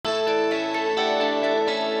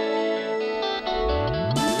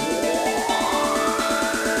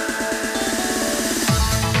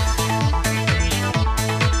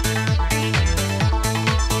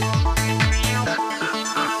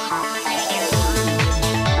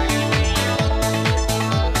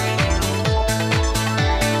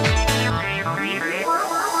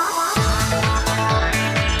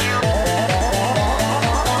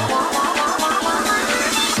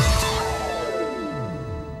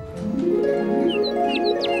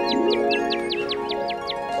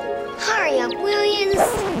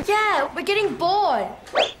we're getting bored.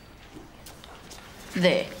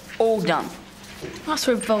 There, all done. That's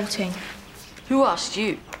revolting. Who asked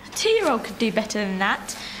you? A 2-year-old could do better than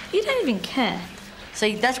that. You don't even care.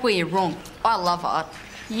 See, that's where you're wrong. I love art.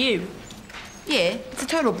 You? Yeah, it's a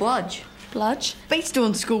total bludge. Bludge? Beats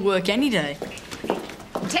doing schoolwork any day.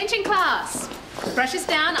 Attention class. Brushes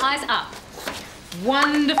down, eyes up.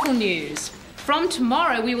 Wonderful news. From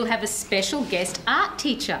tomorrow, we will have a special guest art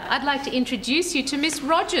teacher. I'd like to introduce you to Miss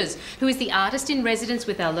Rogers, who is the artist in residence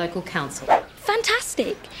with our local council.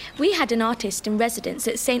 Fantastic! We had an artist in residence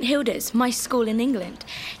at St Hilda's, my school in England.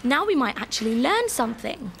 Now we might actually learn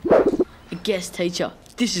something. A guest teacher.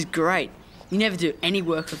 This is great. You never do any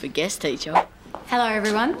work with a guest teacher. Hello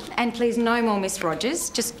everyone, and please no more Miss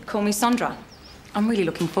Rogers, just call me Sondra. I'm really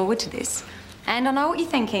looking forward to this. And I know what you're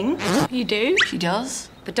thinking. You do? She does.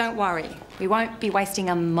 But don't worry, we won't be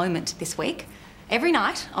wasting a moment this week. Every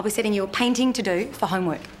night, I'll be setting you a painting to do for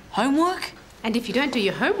homework. Homework? And if you don't do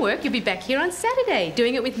your homework, you'll be back here on Saturday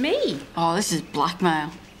doing it with me. Oh, this is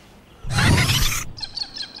blackmail.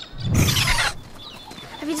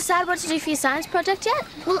 Have you decided what to do for your science project yet?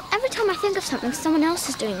 Well, every time I think of something, someone else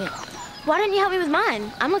is doing it. Why don't you help me with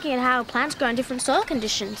mine? I'm looking at how plants grow in different soil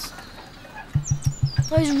conditions.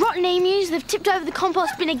 Those rotten emus, they've tipped over the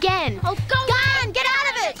compost bin again. Oh, go on, get out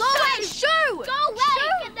of it! Go away, shoo! Go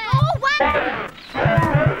away! Go away! Come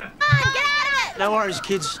on, get out of it! No worries,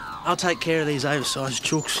 kids. I'll take care of these oversized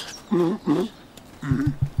chooks.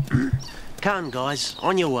 Come on, guys,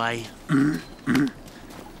 on your way.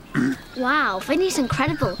 Wow, Vinny's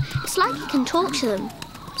incredible. It's like he can talk to them.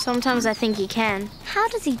 Sometimes I think he can. How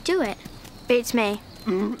does he do it? Beats me.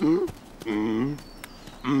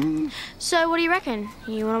 So, what do you reckon?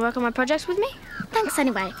 You want to work on my projects with me? Thanks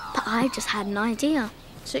anyway, but I just had an idea.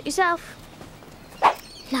 Suit yourself.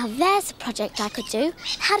 Now there's a project I could do.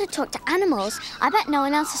 How to talk to animals. I bet no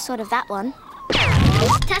one else has thought of that one.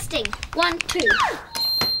 Testing. 1, 2.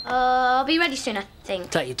 I'll be ready soon, I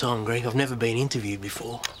think. Take your time, Greg. I've never been interviewed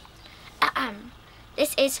before.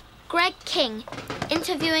 This is Greg King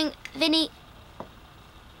interviewing Vinny.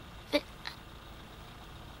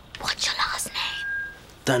 What's your last name?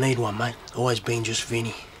 Don't need one, mate. Always been just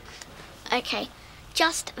Vinny. Okay,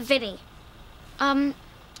 just Vinny.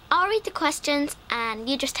 I'll read the questions and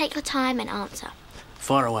you just take your time and answer.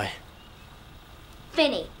 Fire away.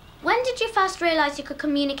 Vinny, when did you first realise you could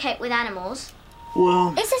communicate with animals?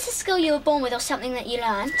 Well... Is this a skill you were born with or something that you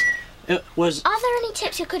learned? It was... Are there any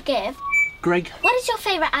tips you could give? Greg. What is your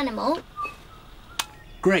favourite animal?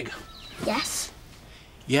 Greg. Yes?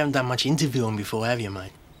 You haven't done much interviewing before, have you,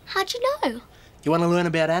 mate? How'd you know? You want to learn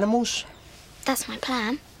about animals? That's my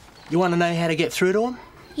plan. You want to know how to get through to them?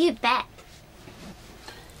 You bet.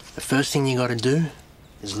 The first thing you got to do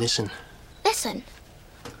is listen. Listen.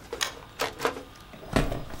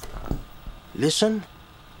 Listen,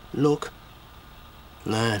 look,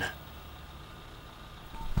 learn.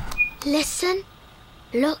 Listen,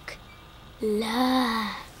 look, learn.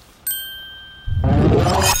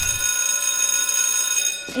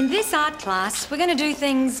 In this art class, we're going to do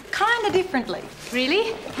things kind of differently.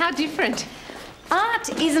 Really? How different? Art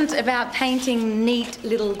isn't about painting neat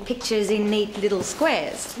little pictures in neat little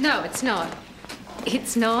squares. No, it's not.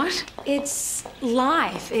 It's not? It's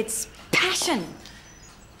life, it's passion.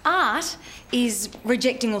 Art is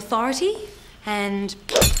rejecting authority and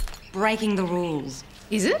breaking the rules.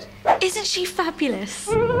 Is it? Isn't she fabulous?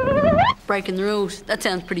 Breaking the rules. That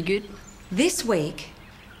sounds pretty good. This week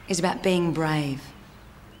is about being brave,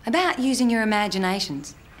 about using your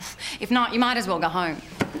imaginations. If not, you might as well go home.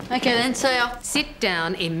 Okay then, so Sit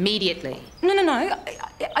down immediately. No.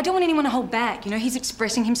 I don't want anyone to hold back. You know, he's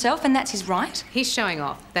expressing himself and that's his right. He's showing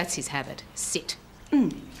off. That's his habit. Sit.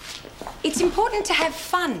 It's important to have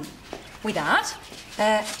fun with art,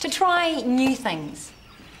 to try new things,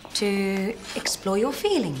 to explore your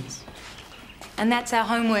feelings. And that's our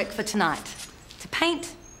homework for tonight, to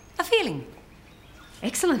paint a feeling.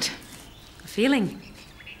 Excellent. A feeling.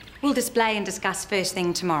 We'll display and discuss first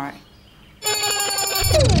thing tomorrow.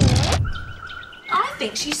 I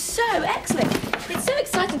think she's so excellent. It's so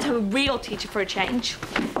exciting to have a real teacher for a change.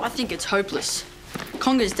 I think it's hopeless.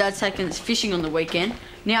 Conga's dad's taking us fishing on the weekend.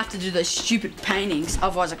 Now I have to do those stupid paintings,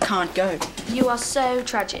 otherwise I can't go. You are so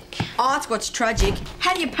tragic. Art's what's tragic.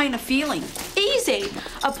 How do you paint a feeling? Easy.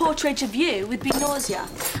 A portrait of you would be nausea.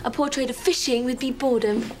 A portrait of fishing would be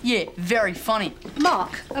boredom. Yeah, very funny.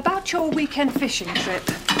 Mark, about your weekend fishing trip.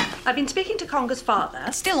 I've been speaking to Conga's father.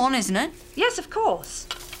 It's still on, isn't it? Yes, of course.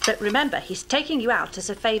 But remember, he's taking you out as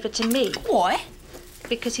a favour to me. Why?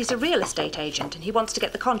 Because he's a real estate agent and he wants to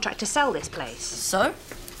get the contract to sell this place. So?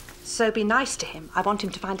 So be nice to him. I want him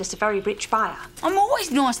to find us a very rich buyer. I'm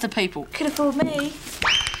always nice to people. Could afford me.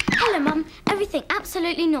 Hello, Mum. Everything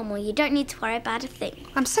absolutely normal. You don't need to worry about a thing.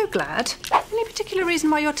 I'm so glad. Any particular reason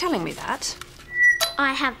why you're telling me that?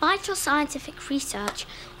 I have vital scientific research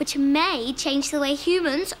which may change the way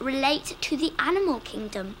humans relate to the animal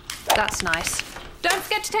kingdom. That's nice. Don't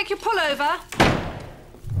forget to take your pullover.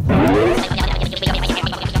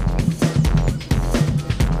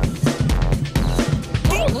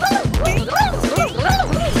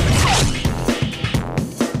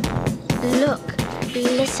 Look,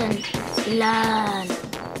 listen, learn.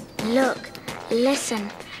 Look, listen,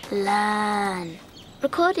 learn.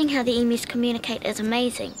 Recording how the emus communicate is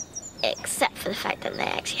amazing, except for the fact that they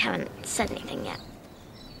actually haven't said anything yet.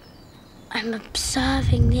 I'm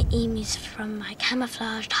observing the emus from my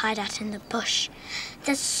camouflaged hideout in the bush.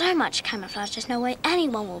 There's so much camouflage, there's no way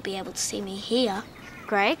anyone will be able to see me here.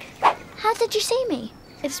 Greg, How did you see me?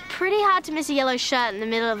 it's pretty hard to miss a yellow shirt in the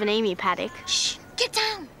middle of an emu paddock. Shh, get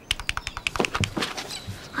down.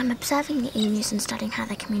 I'm observing the emus and studying how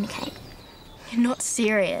they communicate. You're not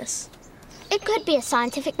serious. It could be a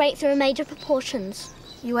scientific breakthrough in major proportions.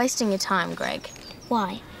 You're wasting your time, Greg.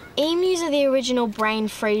 Why? Emus are the original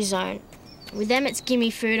brain-free zone. With them, it's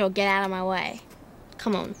gimme food or get out of my way.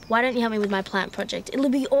 Come on, why don't you help me with my plant project? It'll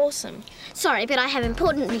be awesome. Sorry, but I have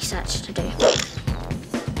important research to do.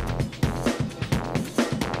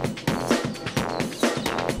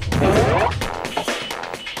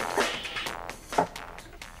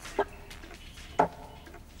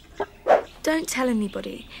 Don't tell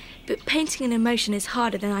anybody, but painting an emotion is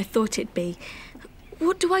harder than I thought it'd be.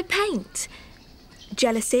 What do I paint?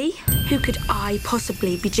 Jealousy? Who could I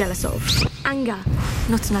possibly be jealous of? Anger?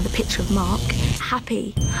 Not another picture of Mark.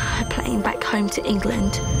 Happy? A plane back home to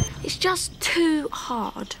England. It's just too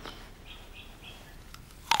hard.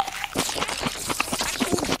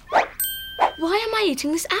 Why am I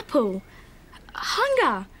eating this apple?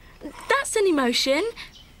 Hunger? That's an emotion.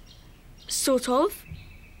 Sort of.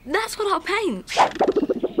 That's what I'll paint.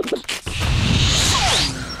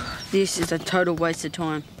 This is a total waste of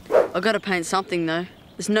time. I've got to paint something though.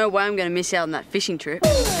 There's no way I'm going to miss out on that fishing trip.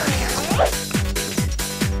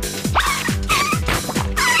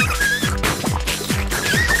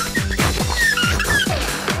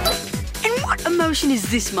 And what emotion is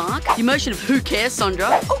this, Mark? The emotion of who cares,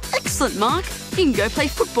 Sandra? Oh, excellent, Mark. You can go play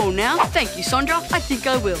football now. Thank you, Sandra. I think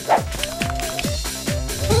I will.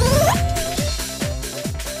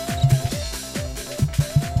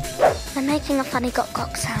 They're making a funny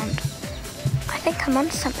gok-gok sound. I think I'm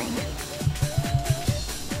onto something.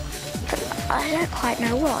 But I don't quite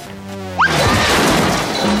know what.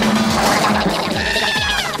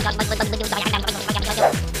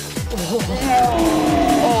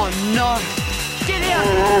 Oh no! Get out!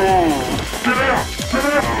 Get out! Get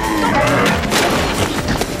out!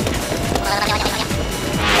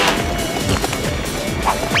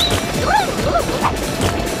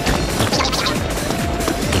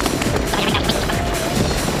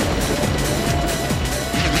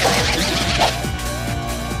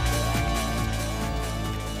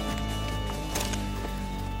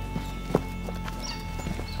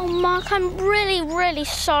 Oh, Mark, I'm really, really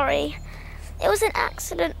sorry. It was an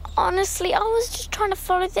accident. Honestly, I was just trying to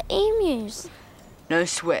follow the emus. No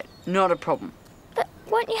sweat. Not a problem. But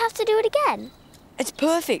won't you have to do it again? It's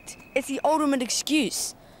perfect. It's the ultimate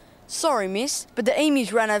excuse. Sorry, miss, but the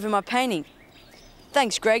emus ran over my painting.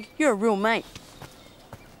 Thanks, Greg. You're a real mate.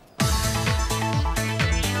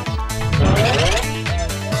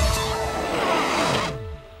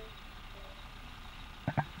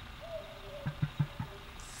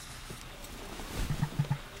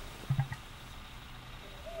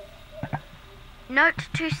 Note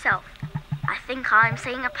to self. I think I'm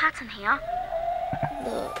seeing a pattern here.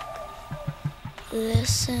 Look.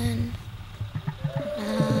 Listen.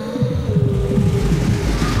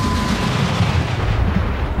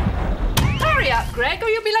 Hurry up, Greg, or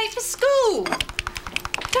you'll be late for school.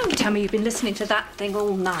 Don't tell me you've been listening to that thing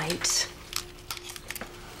all night.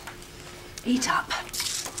 Eat up.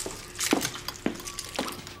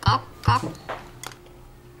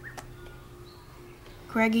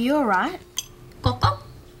 Greg, are you all right?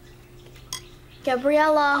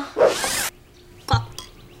 Gabriella.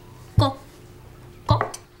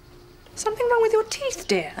 Something wrong with your teeth,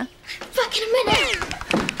 dear? Back in a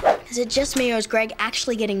minute. Is it just me or is Greg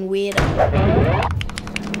actually getting weirder?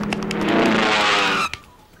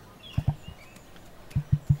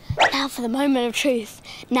 Now for the moment of truth.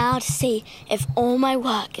 Now to see if all my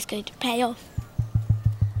work is going to pay off.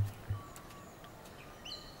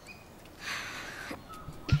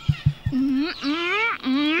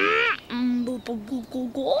 Boop,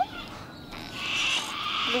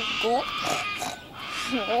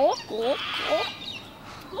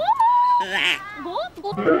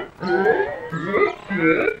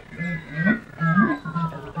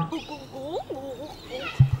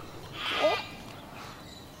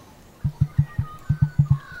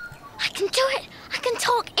 can do it! I can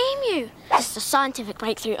talk emu! This is a scientific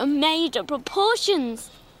breakthrough of major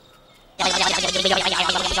proportions.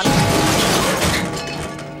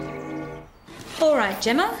 All right,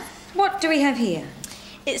 Jemma. What do we have here?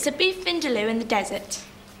 It's a beef vindaloo in the desert.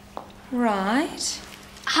 Right.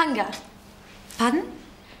 Hunger. Pardon?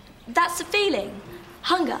 That's the feeling.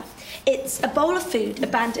 Hunger. It's a bowl of food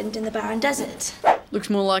abandoned in the barren desert. Looks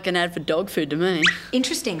more like an ad for dog food to me.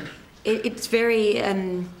 Interesting. It's very,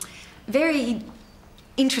 very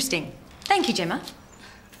interesting. Thank you, Jemma.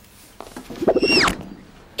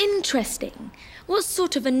 Interesting. What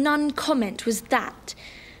sort of a nun comment was that?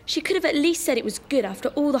 She could have at least said it was good after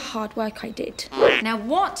all the hard work I did. Now,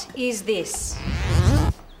 what is this?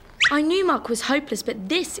 I knew Mark was hopeless, but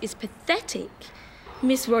this is pathetic.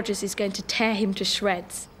 Miss Rogers is going to tear him to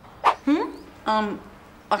shreds. I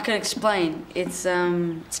can explain. It's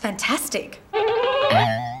fantastic.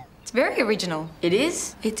 It's very original. It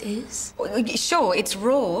is? It is? Sure, it's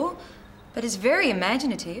raw, but it's very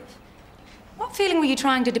imaginative. What feeling were you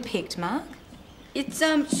trying to depict, Mark? It's,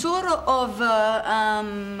 sort of,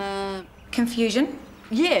 confusion?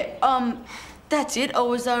 Yeah, that's it. I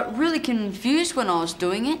was, really confused when I was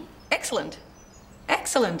doing it. Excellent.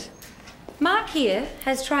 Excellent. Mark here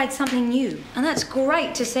has tried something new, and that's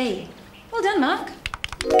great to see. Well done, Mark.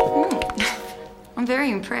 I'm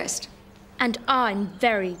very impressed. And I'm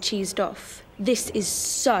very cheesed off. This is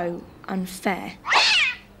so unfair.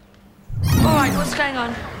 All right, what's going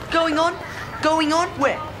on? Going on? Going on?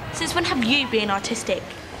 Where? Since when have you been artistic?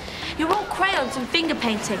 You're all crayons and finger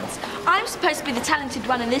paintings. I'm supposed to be the talented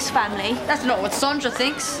one in this family. That's not what Sandra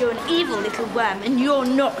thinks. You're an evil little worm, and you're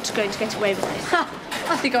not going to get away with this.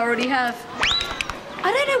 I think I already have.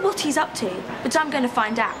 I don't know what he's up to, but I'm going to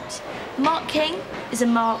find out. Mark King is a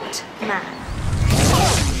marked man.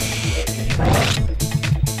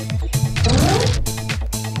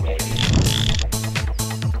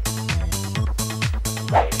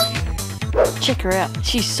 Check her out.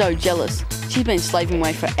 She's so jealous. She's been slaving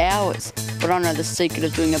away for hours, but I know the secret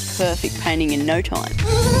of doing a perfect painting in no time.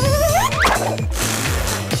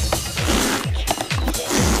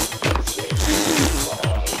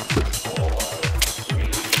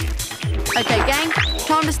 Okay, gang,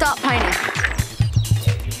 time to start painting.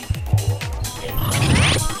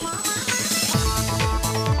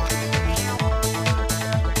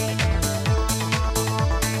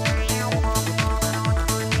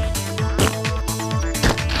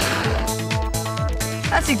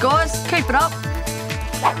 That's it, guys. Keep it up.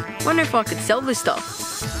 Wonder if I could sell this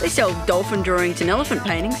stuff. They sell dolphin drawings and elephant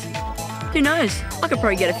paintings. Who knows? I could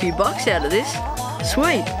probably get a few bucks out of this.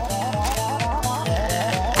 Sweet.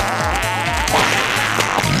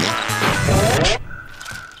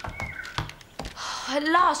 At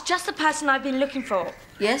last, just the person I've been looking for.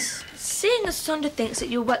 Yes? Seeing as Sandra thinks that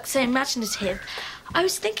your work's so imaginative, I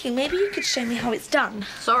was thinking maybe you could show me how it's done.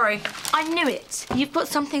 Sorry. I knew it. You've got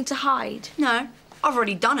something to hide. No, I've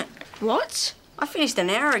already done it. What? I finished an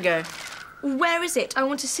hour ago. Where is it? I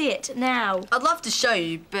want to see it now. I'd love to show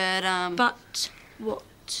you, but, But what?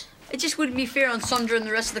 it just wouldn't be fair on Sandra and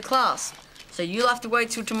the rest of the class. So you'll have to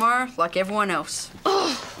wait till tomorrow, like everyone else.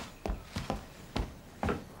 Oh!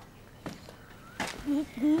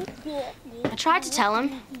 I tried to tell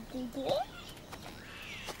him.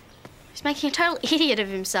 He's making a total idiot of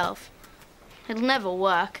himself. It'll never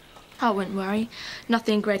work. I wouldn't worry.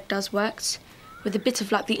 Nothing Greg does works. With a bit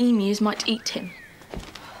of luck, the emus might eat him.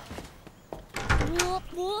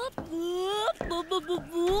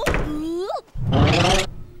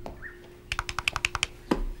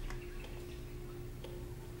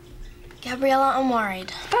 Gabriella, I'm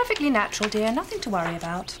worried. Perfectly natural, dear. Nothing to worry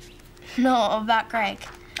about. No, about Greg.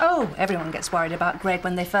 Oh, everyone gets worried about Greg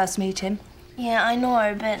when they first meet him. Yeah, I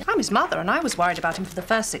know, but... I'm his mother, and I was worried about him for the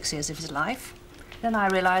first 6 years of his life. Then I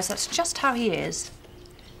realised that's just how he is.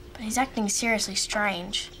 But he's acting seriously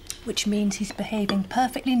strange. Which means he's behaving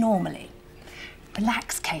perfectly normally.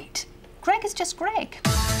 Relax, Kate. Greg is just Greg.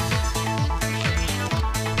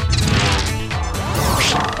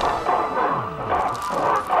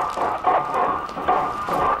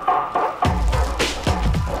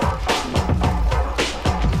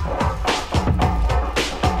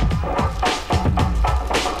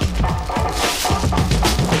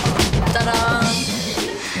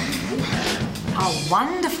 Oh,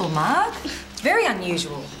 wonderful, Mark. It's very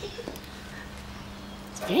unusual.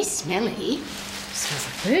 It's Very smelly. Smells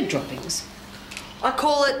like bird droppings. I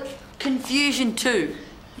call it confusion too.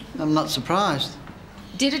 I'm not surprised.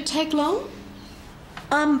 Did it take long?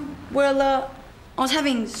 Well, I was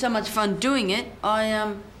having so much fun doing it,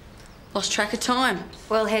 I lost track of time.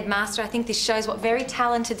 Well, Headmaster, I think this shows what very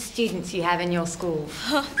talented students you have in your school.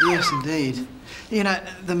 Yes, indeed. You know,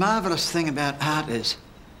 the marvellous thing about art is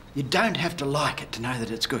you don't have to like it to know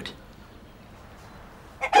that it's good.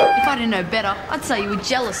 If I didn't know better, I'd say you were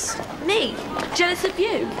jealous. Me? Jealous of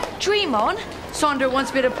you? Dream on. Sandra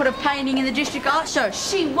wants me to put a painting in the district art show.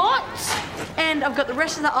 She what? And I've got the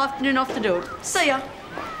rest of the afternoon off to do it. See ya.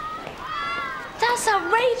 That's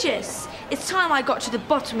outrageous. It's time I got to the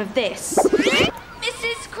bottom of this.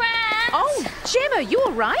 Mrs. Krabs! Oh, Jemma, you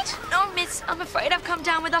all right? No, miss, I'm afraid I've come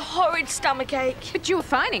down with a horrid stomachache. But you were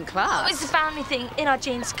fine in class. Oh, it's a family thing. In our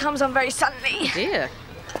genes, comes on very suddenly. Dear.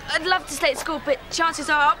 I'd love to stay at school, but chances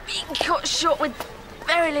are I'll be caught short with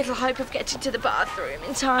very little hope of getting to the bathroom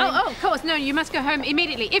in time. Oh, of course. No, you must go home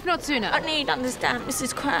immediately, if not sooner. I need to understand,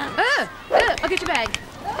 Mrs. Krabs. I'll get your bag.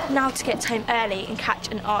 Now to get home early and catch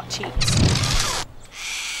an art cheat.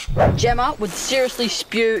 Jemma would seriously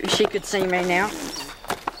spew if she could see me now.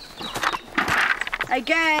 Hey,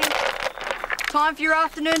 gang. Time for your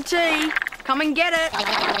afternoon tea. Come and get it.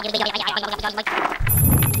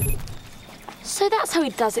 So that's how he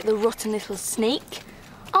does it, the rotten little sneak.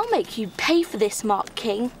 I'll make you pay for this, Mark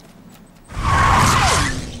King.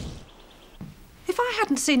 If I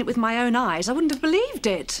hadn't seen it with my own eyes, I wouldn't have believed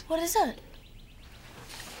it. What is it?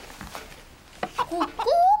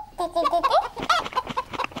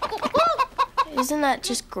 Isn't that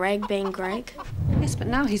just Greg being Greg? Yes, but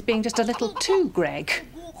now he's being just a little too Greg.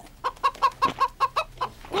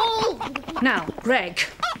 Now, Greg.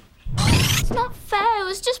 It's not fair. It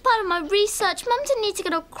was just part of my research. Mum didn't need to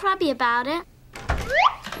get all crabby about it.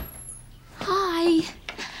 Hi.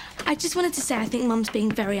 I just wanted to say I think Mum's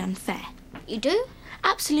being very unfair. You do?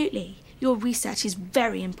 Absolutely. Your research is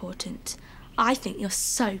very important. I think you're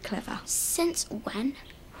so clever. Since when?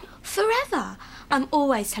 Forever. I'm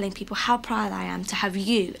always telling people how proud I am to have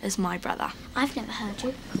you as my brother. I've never heard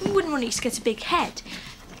you. I wouldn't want you to get a big head.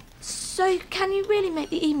 So can you really make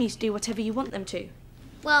the emus do whatever you want them to?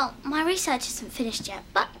 Well, my research isn't finished yet,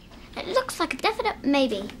 but it looks like a definite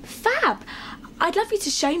maybe. Fab. I'd love you to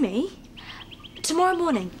show me. Tomorrow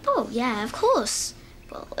morning. Oh, yeah, of course.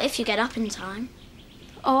 Well, if you get up in time.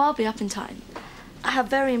 Oh, I'll be up in time. I have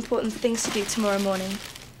very important things to do tomorrow morning.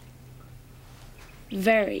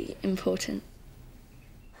 Very important.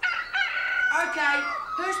 Okay,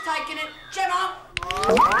 who's taking it?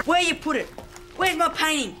 Jemma! Where you put it? Where's my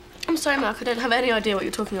painting? I'm sorry, Mark, I don't have any idea what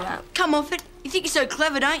you're talking about. Come off it. You think you're so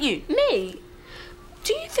clever, don't you? Me?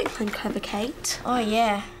 Do you think I'm clever, Kate? Oh,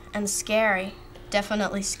 yeah, and scary.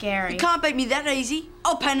 Definitely scary. You can't beat me that easy.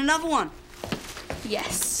 I'll paint another one.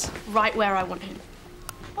 Yes, right where I want him.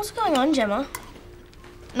 What's going on, Jemma?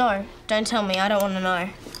 No, don't tell me. I don't want to know.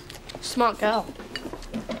 Smart girl.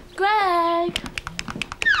 Greg!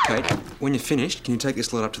 Kate, when you're finished, can you take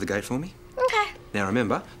this lot up to the gate for me? Okay. Now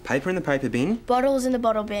remember, paper in the paper bin. Bottles in the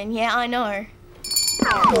bottle bin. Yeah, I know.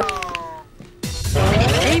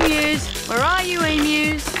 Emus, where are you,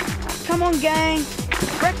 emus? Come on, gang.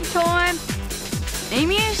 Breakfast time.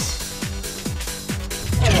 Emus?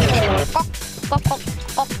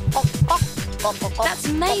 That's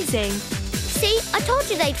amazing. See, I told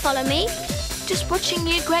you they'd follow me. Just watching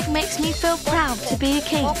you, Greg, makes me feel proud to be a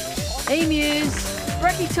king. Emus,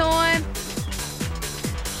 breakfast time.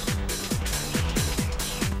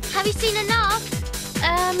 Have you seen enough?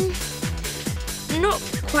 Not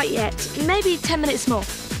quite yet. Maybe 10 minutes more.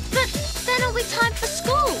 But then it'll be time for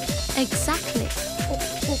school. Exactly.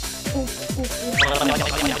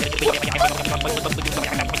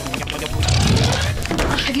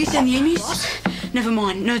 Have you seen the emus? What? Never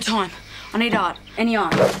mind, no time. I need art. Any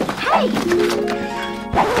art. Hey!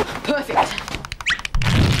 Perfect.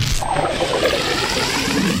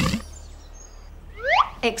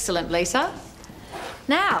 Excellent, Lisa.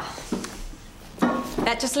 Now,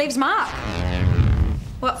 that just leaves Mark.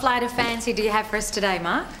 What flight of fancy do you have for us today,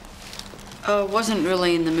 Mark? I wasn't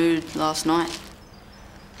really in the mood last night.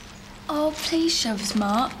 Oh, please show us,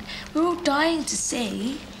 Mark. We're all dying to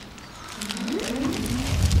see.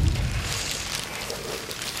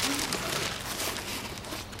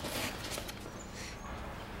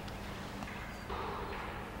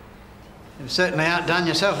 You've certainly outdone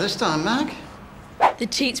yourself this time, Mark. The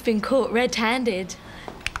cheat's been caught red-handed.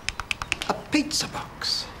 A pizza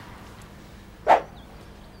box.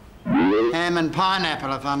 Ham and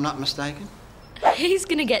pineapple, if I'm not mistaken. He's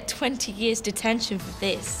gonna get 20 years detention for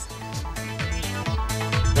this.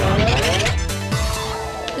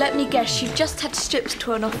 Let me guess, you've just had strips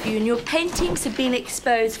torn off you and your paintings have been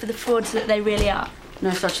exposed for the frauds that they really are. No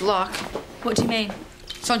such luck. What do you mean?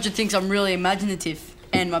 Sandra thinks I'm really imaginative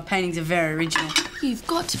and my paintings are very original. You've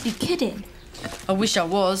got to be kidding. I wish I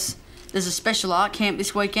was. There's a special art camp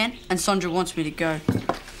this weekend and Sandra wants me to go.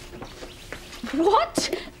 What?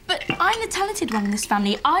 But I'm the talented one in this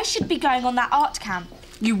family. I should be going on that art camp.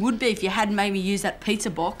 You would be if you hadn't made me use that pizza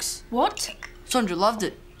box. What? Sandra loved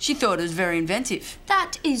it. She thought it was very inventive.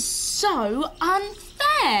 That is so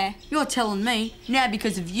unfair. You're telling me, now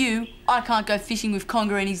because of you, I can't go fishing with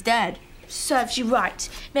Conga and his dad. Serves you right.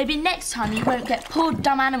 Maybe next time you won't get poor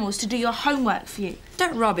dumb animals to do your homework for you.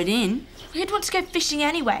 Don't rub it in. Who'd want to go fishing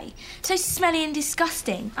anyway? So smelly and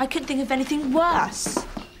disgusting. I couldn't think of anything worse.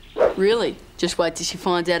 Really? Just wait till she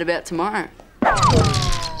finds out about tomorrow.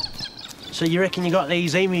 So you reckon you got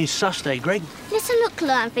these emus sussed, eh, Greg? Listen, look,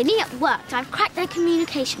 Lernfini, it worked. I've cracked their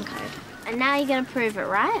communication code. And now you're going to prove it,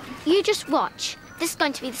 right? You just watch. This is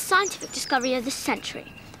going to be the scientific discovery of the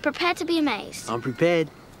century. Prepare to be amazed. I'm prepared.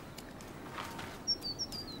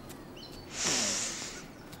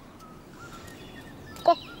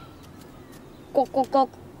 Gok. Gok, gok, gok,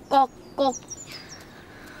 gok, gok.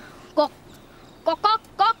 Gok. Gok, gok,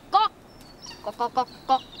 gok, gok. Gok, gok, gok,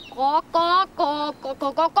 gok. Gok, gok, gok, gok,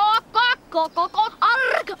 gok, gok, gok, gok, gok, gok,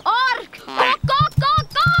 arg, arg, gok, gok, gok,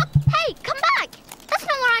 gok. Hey, come back. That's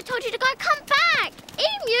not where I told you to go. Come back.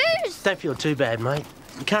 Emus. Don't feel too bad, mate.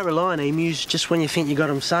 You can't rely on emus. Just when you think you got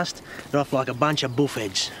them sussed, they're off like a bunch of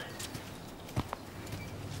bullheads.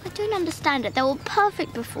 I don't understand it. They were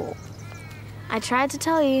perfect before. I tried to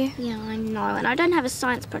tell you. Yeah, I know. And I don't have a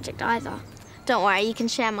science project either. Don't worry, you can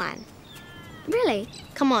share mine. Really?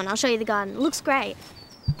 Come on, I'll show you the garden. It looks great.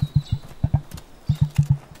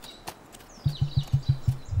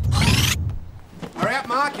 Hurry up,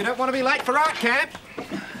 Mark. You don't want to be late for art camp.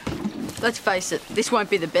 Let's face it, this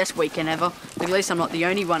won't be the best weekend ever. At least I'm not the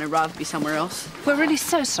only one who'd rather be somewhere else. We're really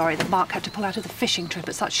so sorry that Mark had to pull out of the fishing trip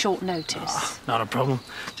at such short notice. Oh, not a problem.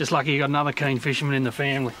 Just lucky you got another keen fisherman in the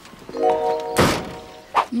family.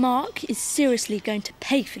 Mark is seriously going to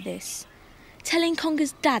pay for this. Telling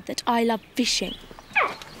Conga's dad that I love fishing.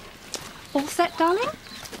 All set, darling?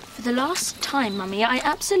 For the last time, Mummy, I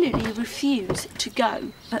absolutely refuse to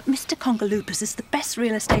go. But Mr. Congaloopas is the best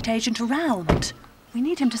real estate agent around. We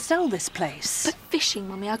need him to sell this place. But fishing,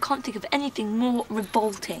 Mummy, I can't think of anything more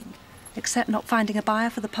revolting. Except not finding a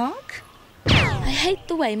buyer for the park? I hate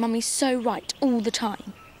the way Mummy's so right all the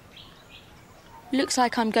time. Looks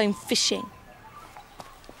like I'm going fishing.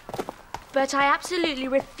 But I absolutely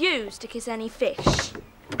refuse to kiss any fish.